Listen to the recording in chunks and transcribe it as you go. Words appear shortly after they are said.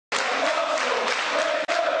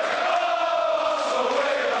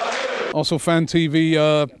Arsenal Fan TV.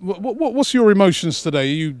 What's your emotions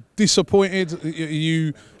today? Are you disappointed? Are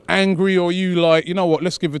you angry? Or are you like, you know what,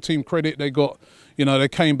 let's give the team credit. They got, you know, they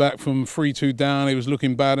came back from 3-2 down. It was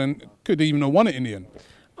looking bad and could even have won it in the end.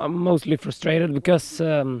 I'm mostly frustrated because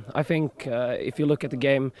I think if you look at the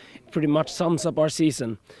game, it pretty much sums up our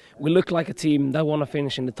season. We look like a team that want to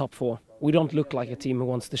finish in the top 4. We don't look like a team who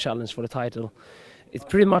wants to challenge for the title. It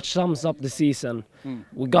pretty much sums up the season.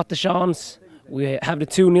 We got the chance, we have the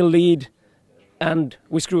 2-0 lead, and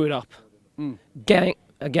we screw it up.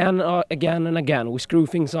 Again and again, we screw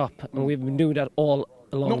things up, and we've been doing that all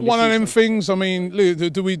along. Not one of them things. I mean,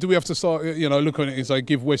 do we have to start? You know, look at it as they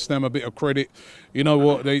give West Ham a bit of credit. You know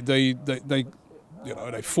what? They you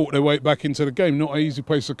know, they fought their way back into the game. Not an easy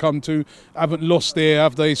place to come to. Haven't lost there,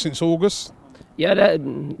 have they, since August? Yeah,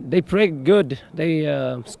 they played good. They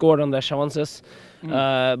scored on their chances.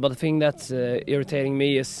 But the thing that's irritating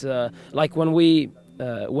me is like when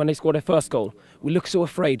they scored their first goal, we look so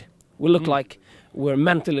afraid. We look like we're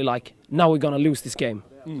mentally like, now we're gonna lose this game.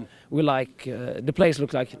 We like the players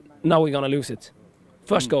look like, now we're gonna lose it.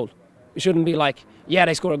 First goal, it shouldn't be like, yeah,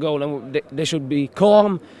 they score a goal, and they should be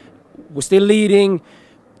calm. We're still leading,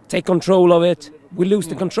 take control of it. We lose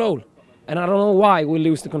the control, and I don't know why we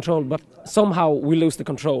lose the control, but somehow we lose the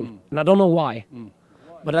control, and I don't know why.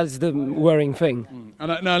 But that's the worrying thing.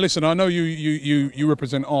 And now listen, I know you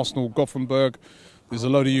represent Arsenal, Gothenburg. There's a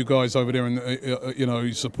load of you guys over there, and you know,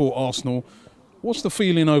 you support Arsenal. What's the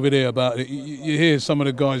feeling over there about it? You hear some of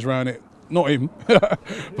the guys around it, not him,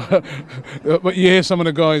 but you hear some of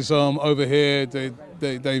the guys over here.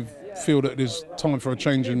 They feel that there's time for a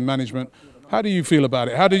change in management. How do you feel about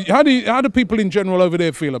it? How do people in general over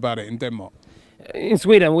there feel about it in Denmark? In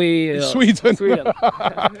Sweden, we... Sweden?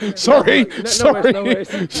 Sorry, sorry. No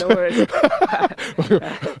worries.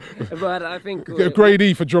 But I think... Grade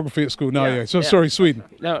E for geography at school. No, yeah. So sorry, Sweden.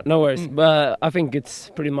 No worries. But I think it's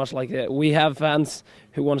pretty much like that. We have fans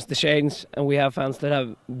who wants to change, and we have fans that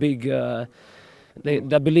have big...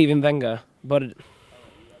 that believe in Wenger. But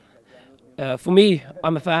for me,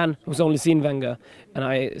 I'm a fan who's only seen Wenger,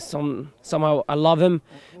 and somehow I love him,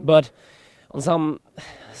 but on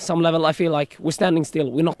some level I feel like we're standing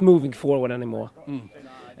still. We're not moving forward anymore.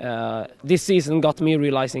 This season got me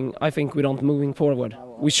realizing I think we're not moving forward.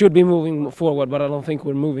 We should be moving forward, but I don't think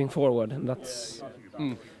we're moving forward, and that's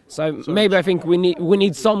so maybe I think we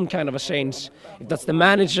need some kind of a change. If that's the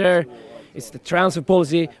manager, it's the transfer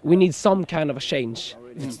policy, we need some kind of a change.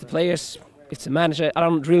 If it's the players, it's the manager, I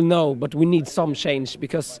don't really know, but we need some change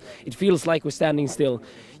because it feels like we're standing still.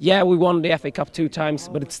 Yeah, we won the FA Cup 2 times,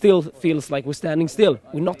 but it still feels like we're standing still.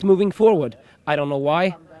 We're not moving forward. I don't know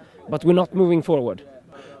why, but we're not moving forward.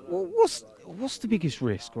 Well, what's the biggest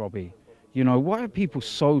risk, Robbie? You know, why are people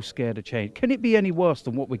so scared of change? Can it be any worse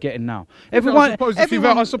than what we're getting now? I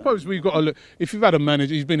suppose we've got to look. If you've had a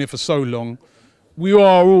manager, he's been here for so long. We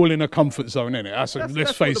are all in a comfort zone, innit?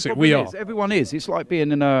 Let's face it, we are. Everyone is. It's like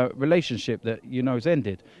being in a relationship that you know has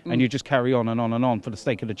ended, and you just carry on and on and on for the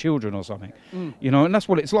sake of the children or something. You know, and that's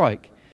what it's like.